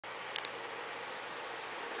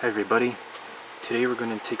Hi everybody, today we're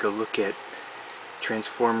going to take a look at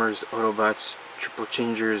Transformers Autobots Triple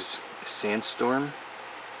Changers Sandstorm.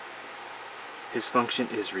 His function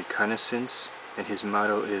is reconnaissance, and his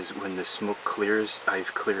motto is when the smoke clears,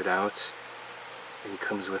 I've cleared out. And he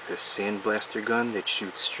comes with a sandblaster gun that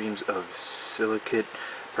shoots streams of silicate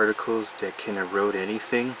particles that can erode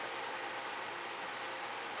anything.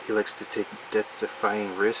 He likes to take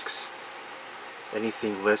death-defying risks.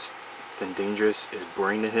 Anything less than dangerous is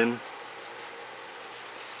boring to him.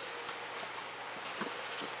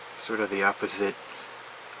 Sort of the opposite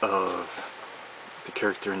of the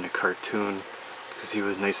character in the cartoon, because he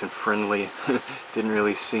was nice and friendly. Didn't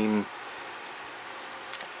really seem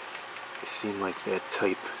like that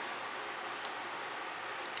type.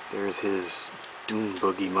 There's his Dune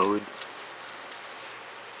Buggy mode.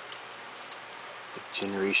 The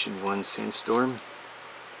Generation 1 Sandstorm.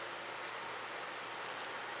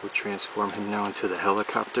 We'll transform him now into the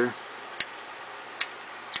helicopter.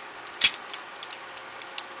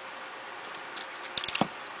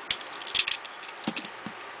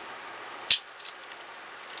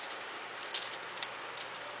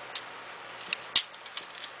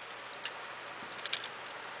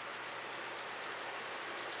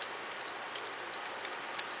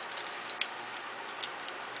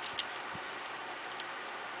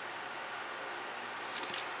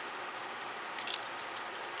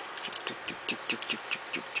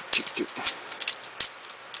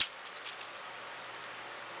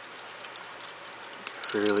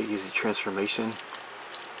 Fairly easy transformation.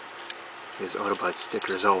 His Autobot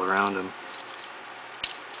stickers all around him.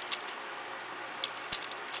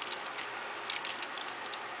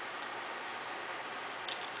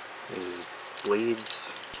 There's his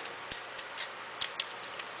blades.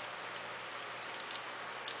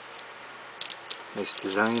 Nice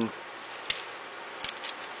design.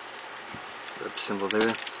 Rub symbol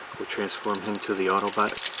there. We'll transform him to the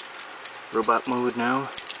Autobot robot mode now.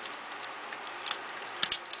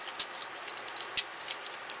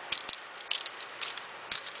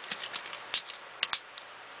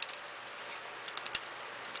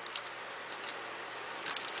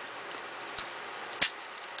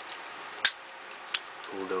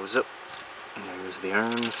 Pull those up, and there's the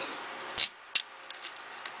arms.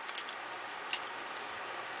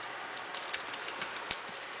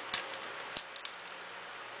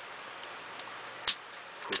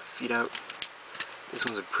 Pull the feet out. This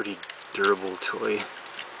one's a pretty durable toy.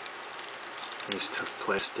 Nice tough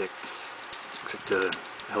plastic. Except the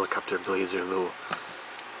helicopter blades are a little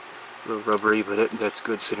rubbery, but that's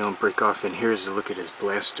good so they don't break off. And here's a look at his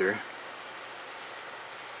blaster.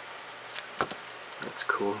 That's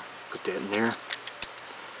cool. Put that in there.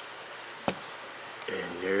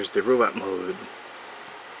 And there's the robot mode.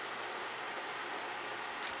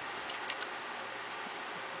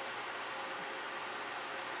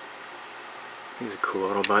 He's a cool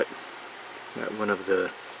Autobot. Not one of the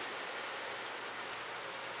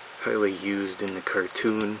highly used in the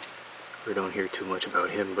cartoon. We don't hear too much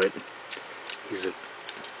about him, but he's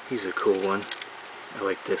a cool one. I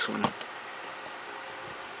like this one.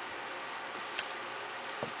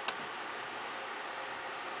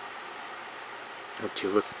 Hope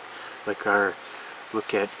you like our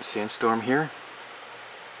look at Sandstorm here,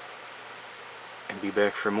 and be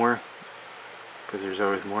back for more, because there's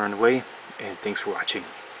always more on the way. And thanks for watching.